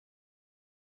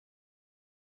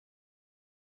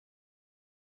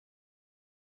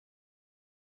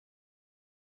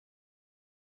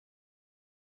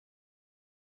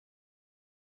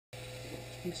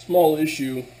small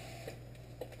issue.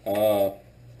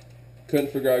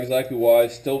 Couldn't figure out exactly why.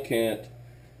 Still can't.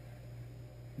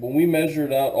 When we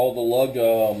measured out all the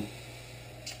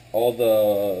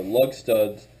lug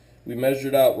studs, we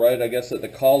measured out right, I guess, at the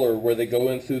collar where they go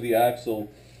in through the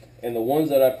axle, and the ones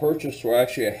that I purchased were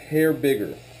actually a hair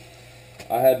bigger.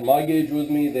 I had my gauge with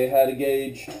me. They had a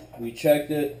gauge. We checked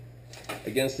it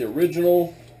against the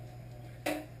original,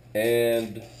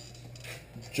 and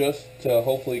just to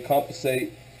hopefully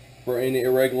compensate for any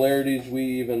irregularities, we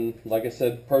even, like I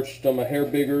said, purchased them a hair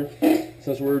bigger,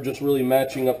 since we were just really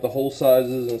matching up the hole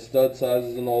sizes and stud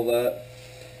sizes and all that.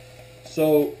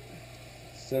 So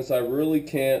since I really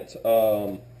can't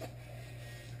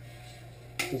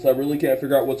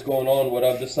figure out what's going on, what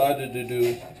I've decided to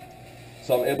do,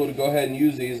 so I'm able to go ahead and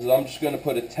use these, is I'm just going to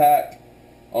put a tack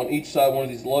on each side of one of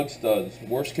these lug studs.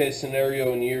 Worst case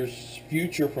scenario, in years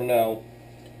future from now,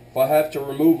 if I have to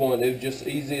remove one, it's just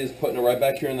easy as putting it right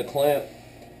back here in the clamp,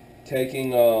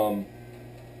 taking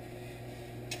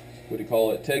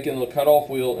taking the cutoff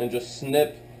wheel and just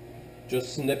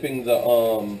snipping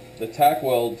the tack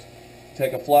welds,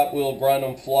 take a flat wheel, grind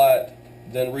them flat,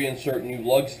 then reinsert new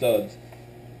lug studs.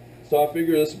 So I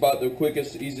figure that's about the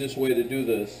quickest, easiest way to do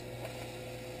this.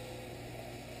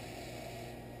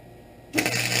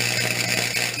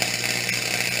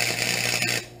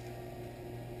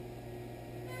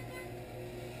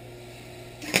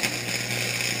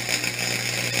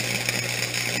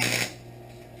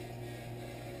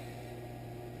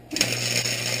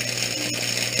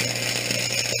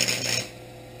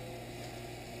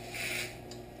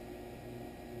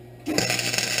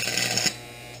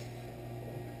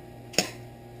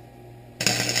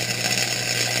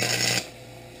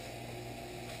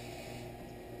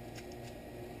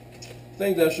 I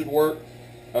think that should work.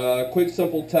 Quick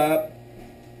simple tap.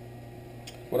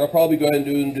 What I'll probably go ahead and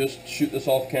do and just shoot this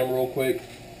off camera real quick.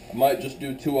 I might just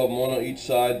do two of them, one on each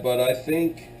side, but I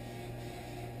think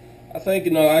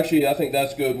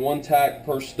that's good. One tack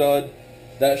per stud.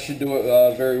 That should do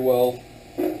it very well.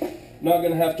 Not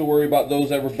going to have to worry about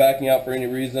those ever backing out for any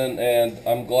reason, and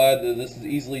I'm glad that this is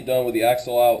easily done with the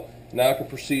axle out. Now I can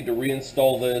proceed to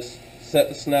reinstall this, set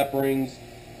the snap rings,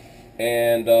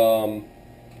 and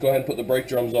go ahead and put the brake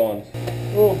drums on.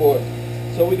 Oh boy.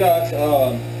 So we got,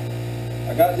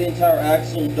 I got the entire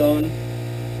axle done.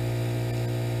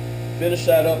 Finished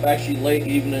that up actually late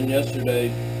evening yesterday.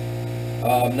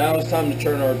 Now it's time to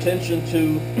turn our attention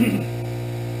to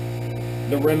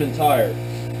the rim and tire.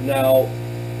 Now,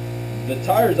 the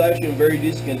tire is actually in very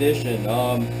decent condition.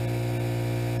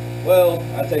 Well,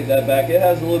 I take that back. It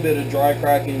has a little bit of dry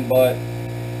cracking, but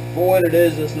for what it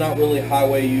is, it's not really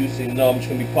highway use. You know, I'm just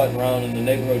going to be putting around in the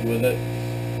neighborhood with it.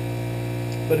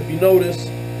 But if you notice,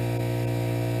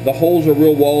 the holes are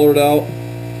real wallered out,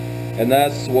 and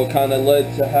that's what kind of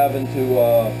led to having to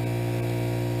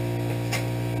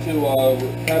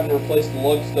replace the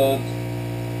lug studs.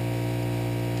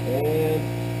 And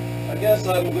I guess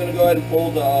I'm going to go ahead and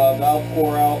pull the valve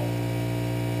core out.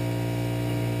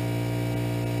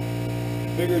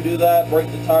 Figure do that, break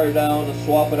the tire down, and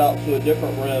swap it out to a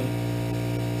different rim.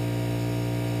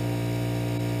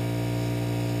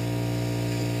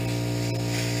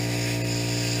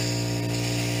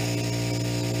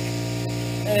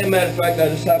 And matter of fact, I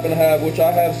just happen to have, which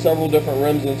I have several different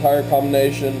rims in the tire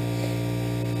combination.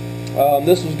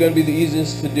 This was going to be the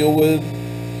easiest to deal with.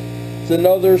 It's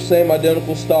another same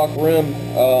identical stock rim.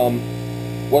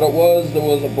 What it was, there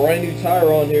was a brand new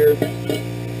tire on here.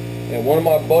 And one of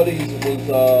my buddies was,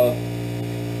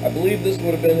 I believe this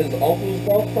would have been his uncle's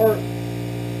golf cart.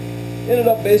 Ended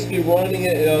up basically running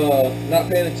it, not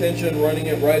paying attention, running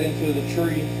it right into the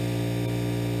tree.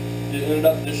 It ended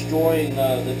up destroying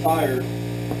the tire.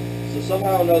 So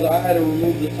somehow or another, I had to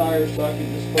remove the tire so I could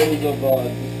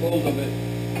dispose of it.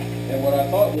 And what I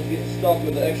thought was getting stuck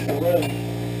with the extra rim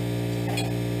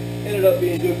ended up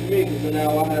being good for me, because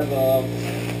now I have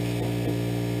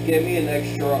gave me an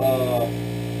extra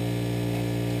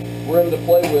rim to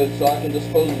play with, so I can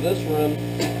dispose of this rim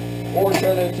or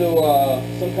turn it into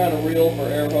some kind of reel for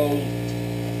air hose,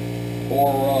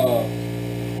 or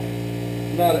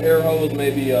not an air hose,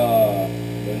 maybe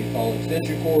what do you call it,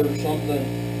 extension cord or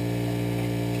something.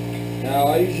 Now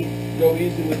I usually go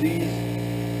easy with these.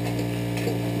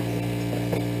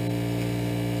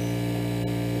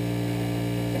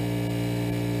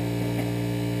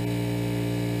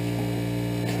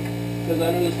 Because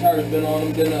I know this tire's been on.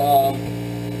 I'm gonna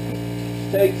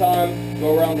take time,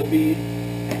 go around the bead.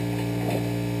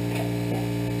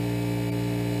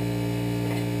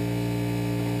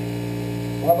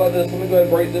 How about this? Let me go ahead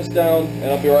and break this down,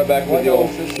 and I'll be right back with you. I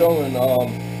was just showing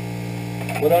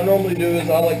What I normally do is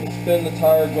I like to spin the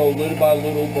tire, go little by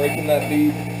little, breaking that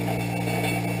bead.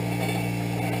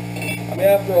 I mean,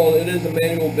 after all, it is a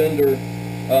manual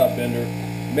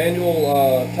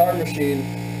manual tire machine,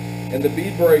 and the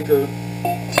bead breaker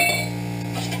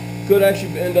could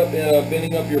actually end up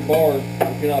bending up your bar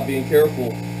if you're not being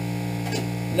careful.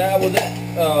 Now with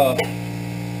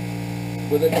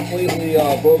it completely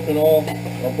broken off,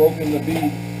 or broken the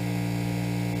bead,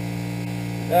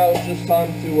 now it's just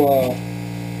time to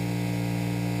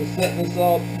set this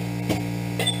up.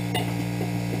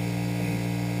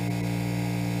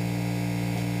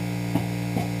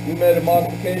 We made a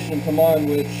modification to mine,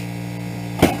 which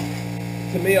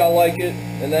to me I like it,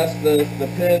 and that's the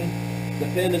pin. The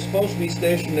pin is supposed to be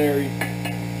stationary,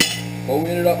 but we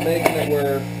ended up making it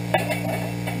where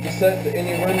you can set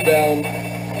any rim down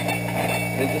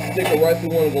and just stick it right through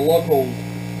one of the lug holes,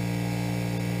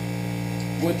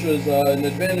 which was an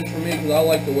advantage for me because I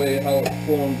like the way how it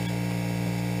forms.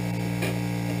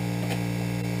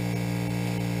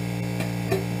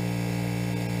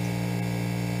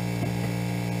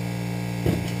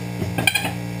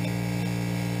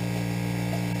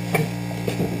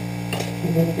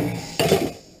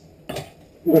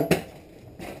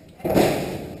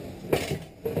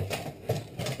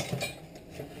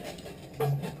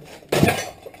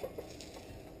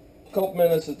 Couple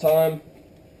minutes of time,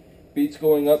 beats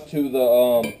going up to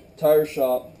the tire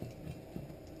shop.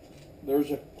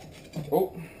 There's a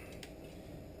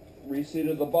reseat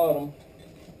at the bottom.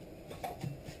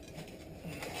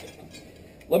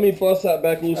 Let me bust that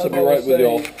back loose. I'll be right with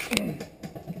y'all.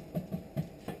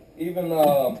 Even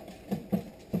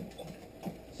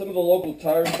some of the local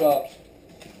tire shops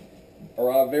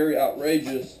are very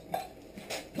outrageous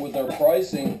with their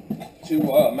pricing to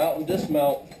mount and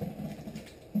dismount.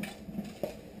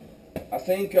 I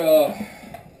think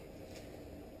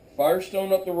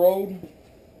Firestone up the road,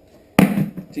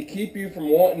 to keep you from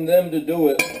wanting them to do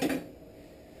it,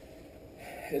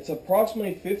 it's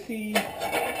approximately $55.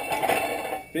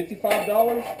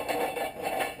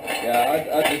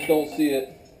 Yeah, I just don't see it.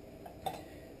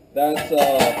 That's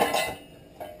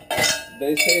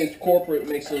they say it's corporate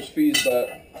makes those fees, but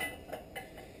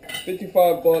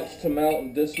 $55 to mount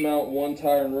and dismount one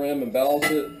tire and rim and balance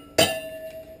it.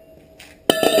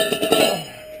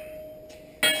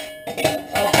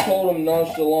 I've told them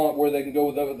nonchalant where they can go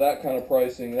with that kind of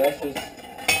pricing. That's just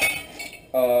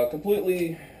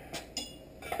completely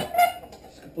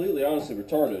honestly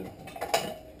retarded.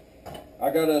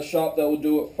 I got a shop that will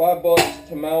do it $5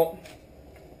 to mount,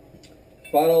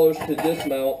 $5 to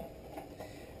dismount,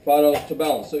 $5 to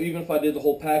balance. So even if I did the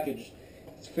whole package,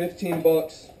 it's $15.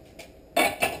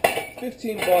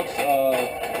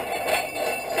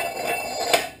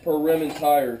 $15 per rim and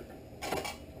tire.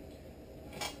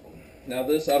 Now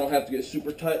this, I don't have to get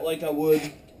super tight like I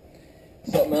would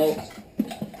something else.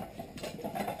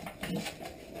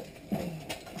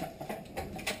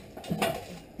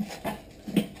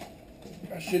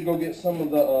 I should go get some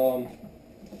of the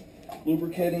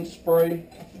lubricating spray,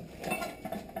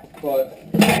 but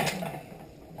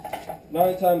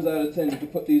 9 times out of 10 you can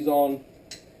put these on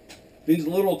these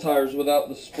little tires without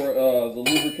the spray, the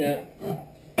lubricant.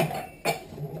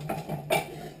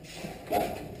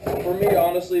 For me,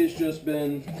 honestly, it's just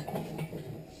been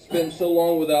so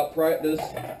long without practice.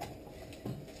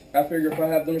 I figure if I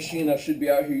have the machine, I should be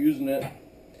out here using it,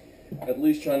 at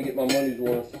least trying to get my money's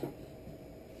worth.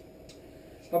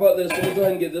 How about this? Let me go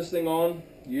ahead and get this thing on.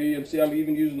 You see, I'm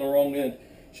even using the wrong end.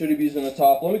 Should be using the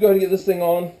top. Let me go ahead and get this thing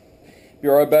on. Be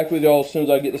right back with y'all as soon as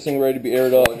I get this thing ready to be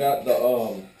aired up. I got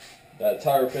the that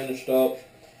tire finished up.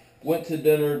 Went to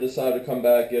dinner, decided to come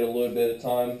back, get a little bit of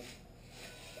time.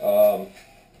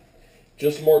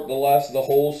 Just marked the last of the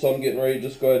holes, so I'm getting ready to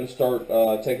just go ahead and start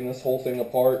taking this whole thing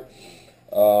apart.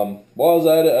 While I was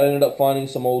at it, I ended up finding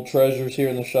some old treasures here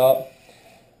in the shop.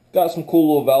 Got some cool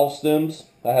little valve stems.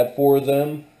 I had 4 of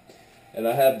them. And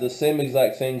I have the same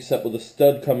exact thing except with a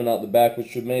stud coming out the back,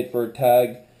 which was made for a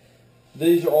tag.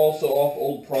 These are also off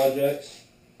old projects.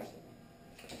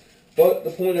 But the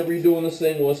point of redoing this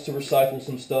thing was to recycle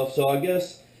some stuff. So I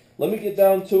guess let me get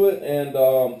down to it and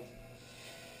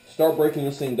start breaking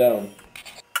this thing down.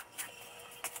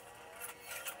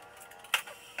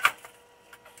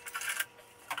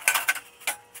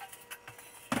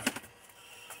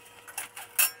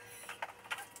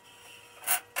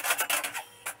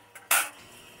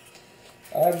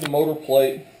 I have the motor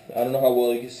plate. I don't know how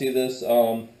well you can see this.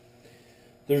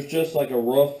 There's just like a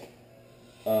rough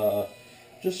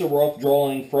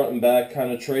drawing front and back,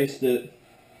 kind of traced it.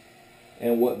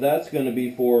 And what that's going to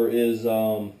be for is,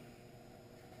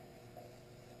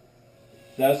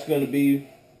 that's going to be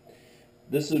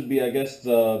This would be, I guess,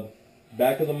 the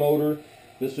back of the motor.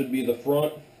 This would be the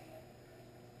front.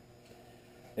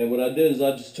 And what I did is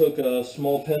I just took a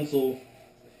small pencil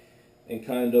and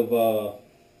kind of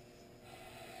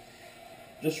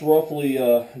just roughly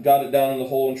got it down in the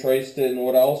hole and traced it. And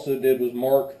what I also did was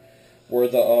mark where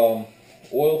the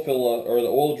oil filler or the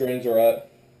oil drains are at.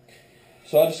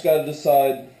 So I just got to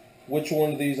decide which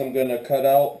one of these I'm going to cut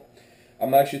out.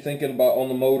 I'm actually thinking about, on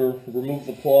the motor, remove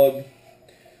the plug,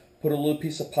 put a little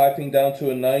piece of piping down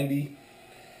to a 90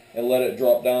 and let it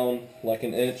drop down like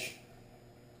an inch.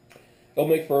 It'll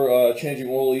make for changing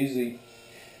oil easy.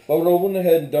 But what I went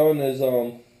ahead and done is,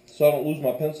 so I don't lose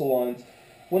my pencil lines,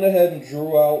 went ahead and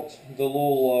drew out the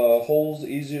little holes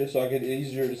easier so I could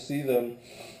easier to see them.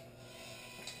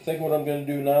 I think what I'm going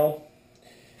to do now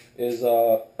is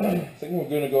I think we're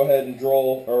going to go ahead and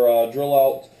draw or drill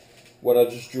out what I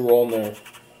just drew on there.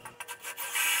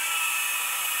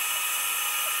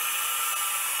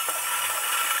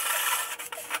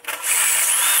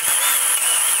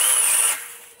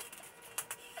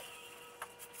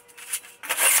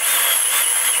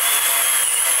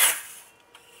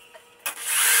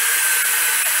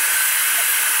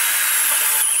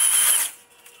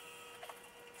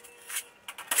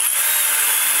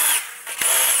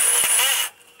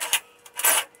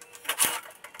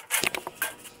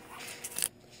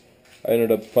 I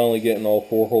ended up finally getting all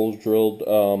 4 holes drilled.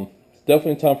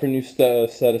 Definitely time for a new set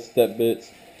of step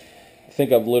bits. I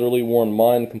think I've literally worn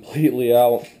mine completely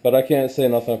out, but I can't say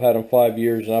nothing. I've had them 5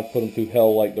 years and I've put them through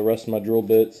hell like the rest of my drill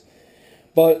bits.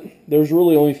 But there's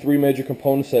really only 3 major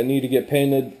components that need to get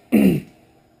painted and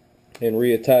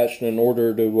reattached in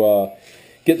order to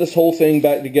get this whole thing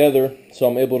back together so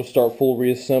I'm able to start full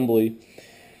reassembly.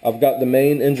 I've got the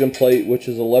main engine plate, which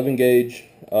is 11 gauge.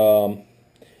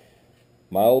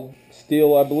 Mild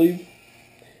steel, I believe.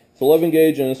 It's 11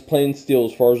 gauge and it's plain steel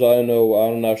as far as I know.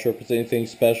 I'm not sure if it's anything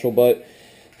special, but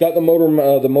got the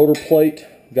motor plate,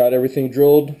 got everything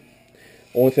drilled.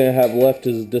 Only thing I have left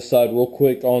is decide real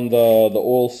quick on the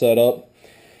oil setup.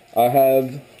 I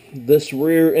have this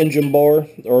rear engine bar,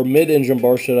 or mid-engine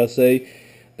bar should I say,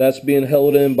 that's being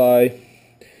held in by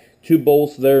 2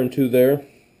 bolts there and 2 there.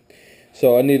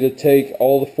 So I need to take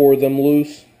all the 4 of them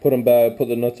loose, put them back, put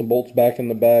the nuts and bolts back in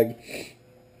the bag.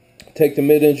 Take the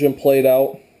mid-engine plate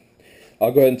out.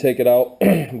 I'll go ahead and take it out.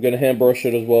 I'm going to hand brush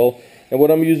it as well. And what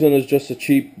I'm using is just a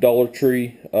cheap Dollar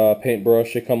Tree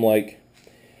paintbrush. They come like,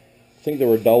 I think they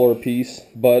were $1 a piece.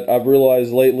 But I've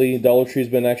realized lately Dollar Tree's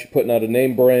been actually putting out a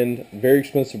name brand, very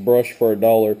expensive brush for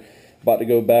 $1. About to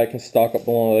go back and stock up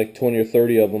on like 20 or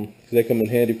 30 of them, because they come in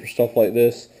handy for stuff like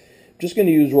this. I'm just going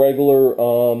to use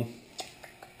regular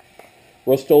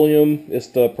Rust-Oleum. It's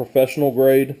the professional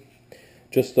grade.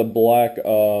 Just a black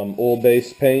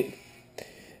oil-based paint.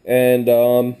 And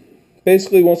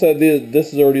basically once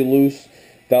this is already loose,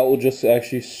 that will just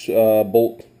actually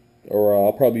bolt, or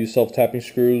I'll probably use self-tapping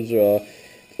screws,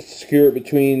 secure it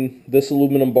between this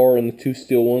aluminum bar and the 2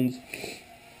 steel ones.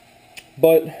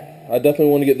 But I definitely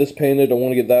want to get this painted. I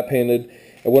want to get that painted.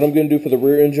 And what I'm going to do for the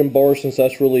rear engine bar, since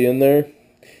that's really in there,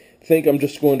 I think I'm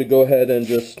just going to go ahead and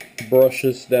just brush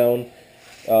this down.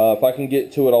 If I can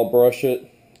get to it, I'll brush it,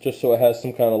 just so it has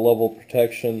some kind of level of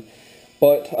protection.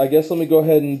 But I guess let me go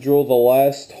ahead and drill the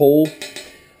last hole.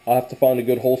 I'll have to find a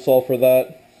good hole saw for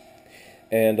that.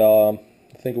 And I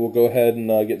think we'll go ahead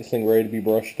and get this thing ready to be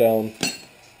brushed down.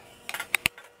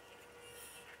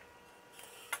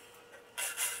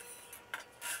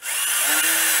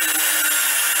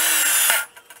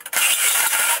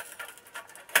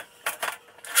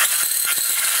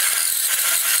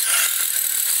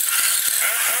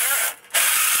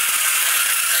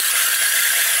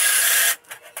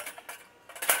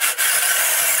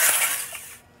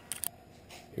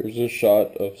 Here's a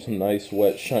shot of some nice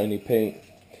wet shiny paint.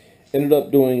 Ended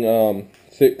up doing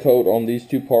thick coat on these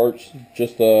 2 parts,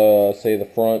 just say the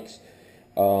fronts.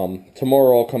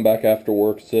 Tomorrow I'll come back after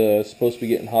work. It's supposed to be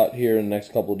getting hot here in the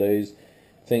next couple of days.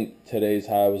 I think today's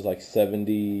high was like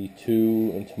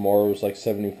 72 and tomorrow's like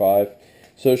 75.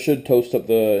 So it should toast up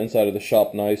the inside of the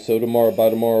shop nice. So by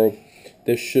tomorrow,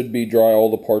 this should be dry, all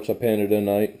the parts I painted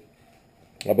tonight.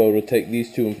 I'll be able to take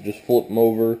these 2 and just flip them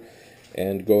over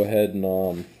and go ahead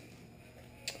and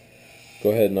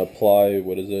apply,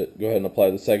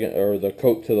 the second, or the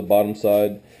coat to the bottom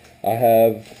side. I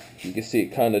have, you can see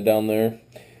it kind of down there.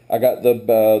 I got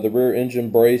the rear engine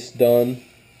brace done,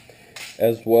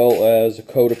 as well as a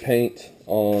coat of paint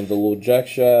on the little jack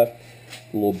shaft,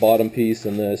 the little bottom piece,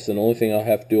 and this. And the only thing I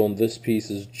have to do on this piece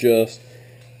is just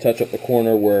touch up the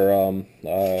corner where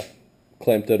I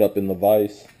clamped it up in the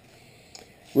vise.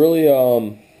 Really,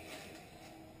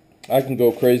 I can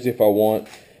go crazy if I want.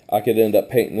 I could end up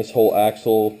painting this whole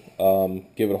axle,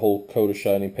 give it a whole coat of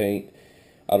shiny paint.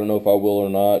 I don't know if I will or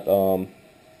not.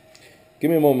 Give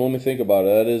me a moment, let me think about it.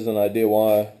 That is an idea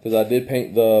why, because I did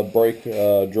paint the brake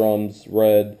drums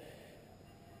red.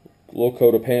 A little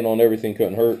coat of paint on everything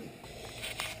couldn't hurt.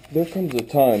 There comes a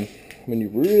time when you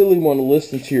really want to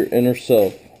listen to your inner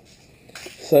self,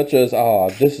 such as,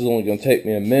 this is only going to take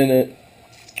me a minute.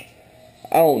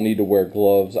 I don't need to wear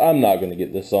gloves. I'm not going to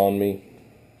get this on me.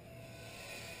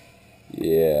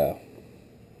 Yeah.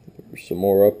 There's some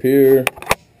more up here.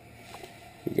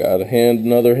 We got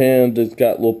another hand that's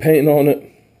got a little paint on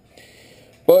it.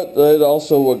 But it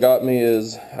also, what got me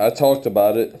is, I talked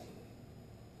about it.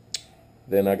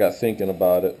 Then I got thinking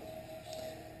about it.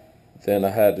 Then I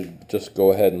had to just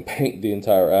go ahead and paint the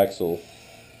entire axle.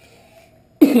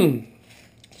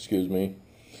 Excuse me.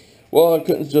 Well, I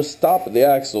couldn't just stop at the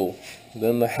axle.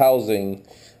 Then the housing.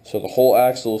 So the whole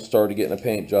axle started getting a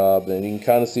paint job. And you can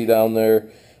kind of see down there.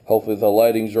 Hopefully the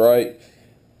lighting's right.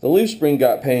 The leaf spring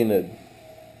got painted.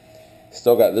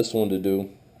 Still got this one to do.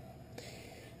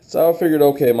 So I figured,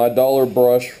 okay, my dollar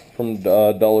brush from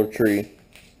Dollar Tree.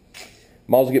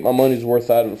 Might as well get my money's worth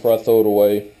out of it before I throw it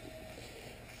away.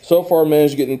 So far I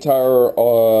managed to get the entire,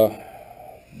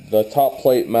 the top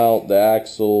plate mount, the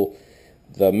axle,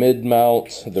 the mid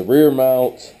mount, the rear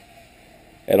mount,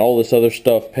 and all this other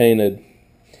stuff painted.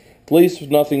 At least if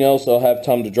nothing else, I'll have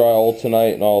time to dry all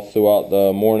tonight and all throughout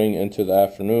the morning into the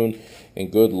afternoon.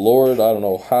 And good Lord, I don't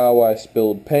know how I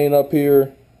spilled paint up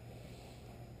here.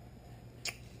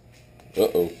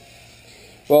 Uh-oh.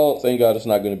 Well, thank God it's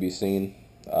not going to be seen.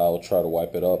 I'll try to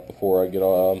wipe it up before I get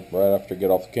right after I get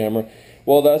off the camera.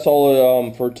 Well, that's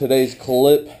all for today's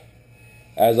clip.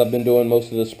 As I've been doing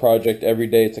most of this project every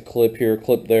day, it's a clip here,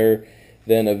 clip there.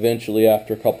 Then eventually,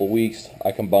 after a couple weeks,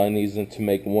 I combine these into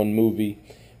make one movie,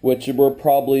 which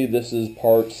this is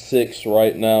part 6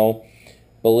 right now.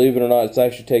 Believe it or not, it's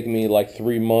actually taken me like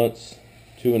 3 months,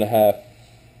 2.5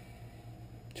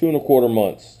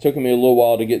 months. Took me a little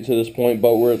while to get to this point,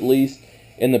 but we're at least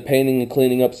in the painting and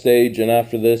cleaning up stage, and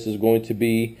after this is going to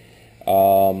be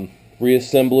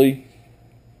reassembly.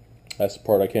 That's the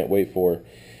part I can't wait for.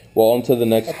 Well, on to the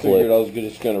next clip. I was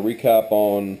just going to recap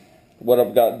on what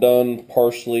I've got done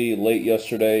partially late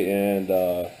yesterday and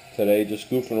today, just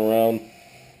goofing around.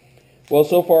 Well,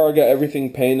 so far I got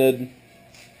everything painted.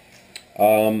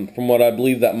 From what I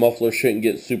believe, that muffler shouldn't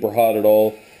get super hot at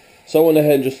all. So I went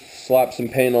ahead and just slapped some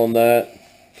paint on that.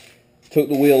 Took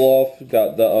the wheel off.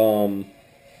 Got the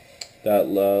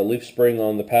leaf spring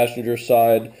on the passenger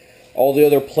side. All the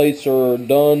other plates are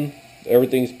done.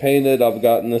 Everything's painted. I've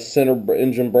gotten the center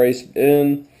engine brace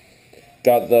in.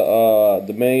 Got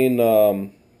the main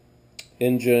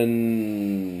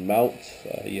engine mount.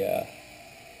 Yeah.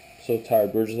 So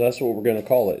tired, Bridges. That's what we're gonna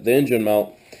call it. The engine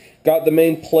mount. Got the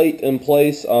main plate in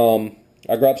place.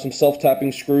 I grabbed some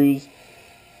self-tapping screws.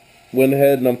 Went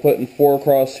ahead and I'm putting 4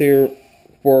 across here,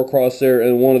 4 across there.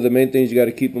 And one of the main things you got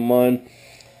to keep in mind,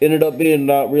 ended up being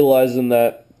not realizing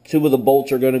that 2 of the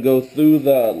bolts are going to go through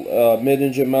the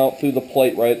mid-engine mount, through the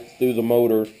plate, right through the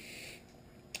motor.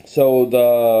 So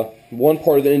the one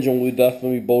part of the engine will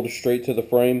definitely be bolted straight to the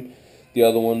frame. The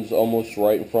other one's almost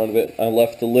right in front of it. I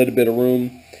left a little bit of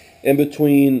room in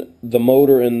between the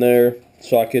motor and there,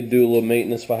 so I could do a little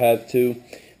maintenance if I had to.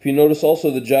 If you notice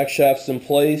also, the jack shaft's in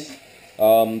place.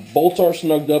 Bolts aren't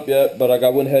snugged up yet, but I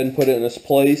went ahead and put it in its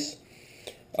place.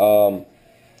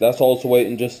 That's all it's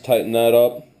waiting, just to tighten that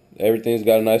up. Everything's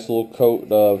got a nice little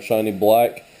coat of shiny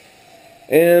black.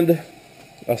 And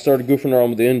I started goofing around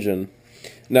with the engine.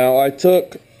 Now I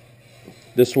took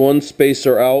this one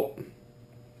spacer out,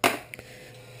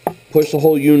 pushed the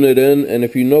whole unit in, and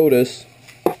if you notice,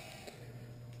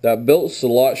 that belt's a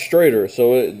lot straighter,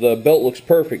 so the belt looks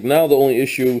perfect. Now the only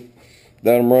issue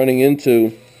that I'm running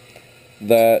into,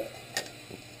 that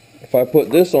if I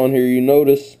put this on here, you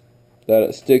notice that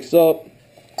it sticks up,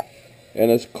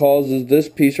 and it causes this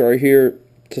piece right here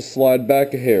to slide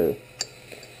back a hair.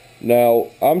 Now,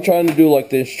 I'm trying to do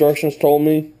like the instructions told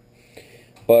me,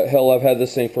 but hell, I've had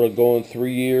this thing for going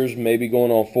 3 years, maybe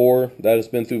going on 4. That has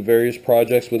been through various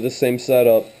projects with this same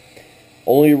setup.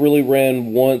 Only really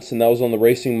ran once, and that was on the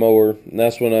racing mower, and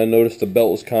that's when I noticed the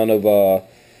belt was kind of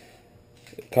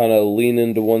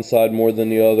leaning to one side more than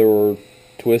the other, or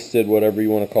twisted, whatever you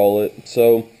want to call it.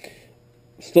 So,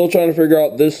 still trying to figure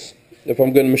out this, if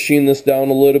I'm going to machine this down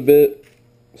a little bit,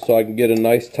 so I can get a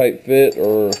nice tight fit,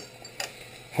 or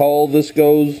how all this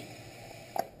goes.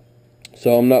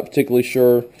 So I'm not particularly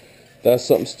sure. That's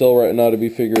something still right now to be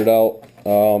figured out.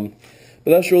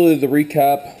 But that's really the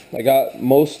recap. I got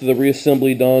most of the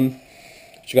reassembly done.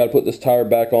 Just got to put this tire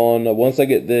back on. Once I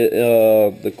get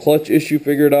the clutch issue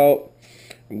figured out,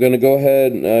 I'm going to go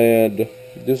ahead and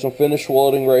do some finish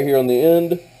welding right here on the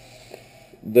end.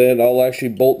 Then I'll actually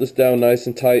bolt this down nice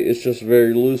and tight. It's just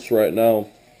very loose right now.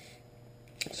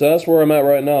 So that's where I'm at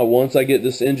right now. Once I get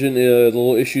this engine, the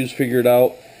little issues figured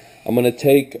out, I'm going to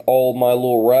take all my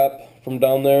little wrap from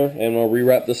down there and I'll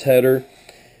rewrap this header.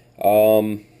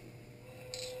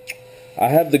 I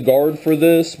have the guard for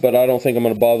this, but I don't think I'm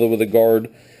going to bother with a guard.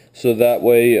 So that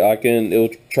way it'll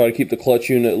try to keep the clutch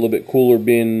unit a little bit cooler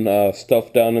being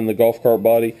stuffed down in the golf cart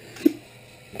body.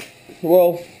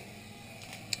 Well,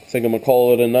 I think I'm going to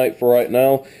call it a night for right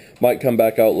now. Might come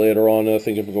back out later on. I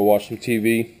think I'm going to go watch some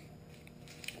TV.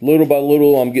 Little by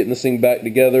little, I'm getting this thing back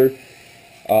together.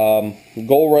 The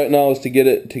goal right now is to get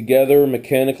it together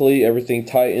mechanically, everything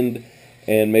tightened,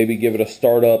 and maybe give it a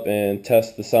start up and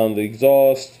test the sound of the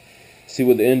exhaust. See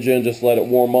with the engine, just let it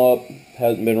warm up.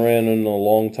 Hasn't been ran in a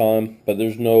long time, but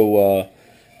there's no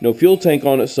fuel tank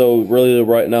on it, so really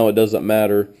right now it doesn't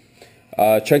matter.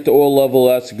 Check the oil level,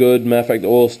 that's good. Matter of fact, the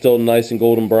oil is still nice and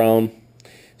golden brown.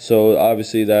 So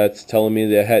obviously that's telling me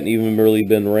that it hadn't even really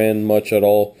been ran much at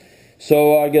all.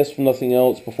 So I guess for nothing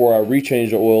else, before I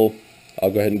rechange the oil, I'll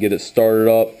go ahead and get it started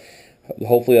up.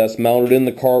 Hopefully that's mounted in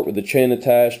the cart with the chain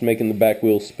attached, making the back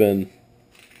wheel spin.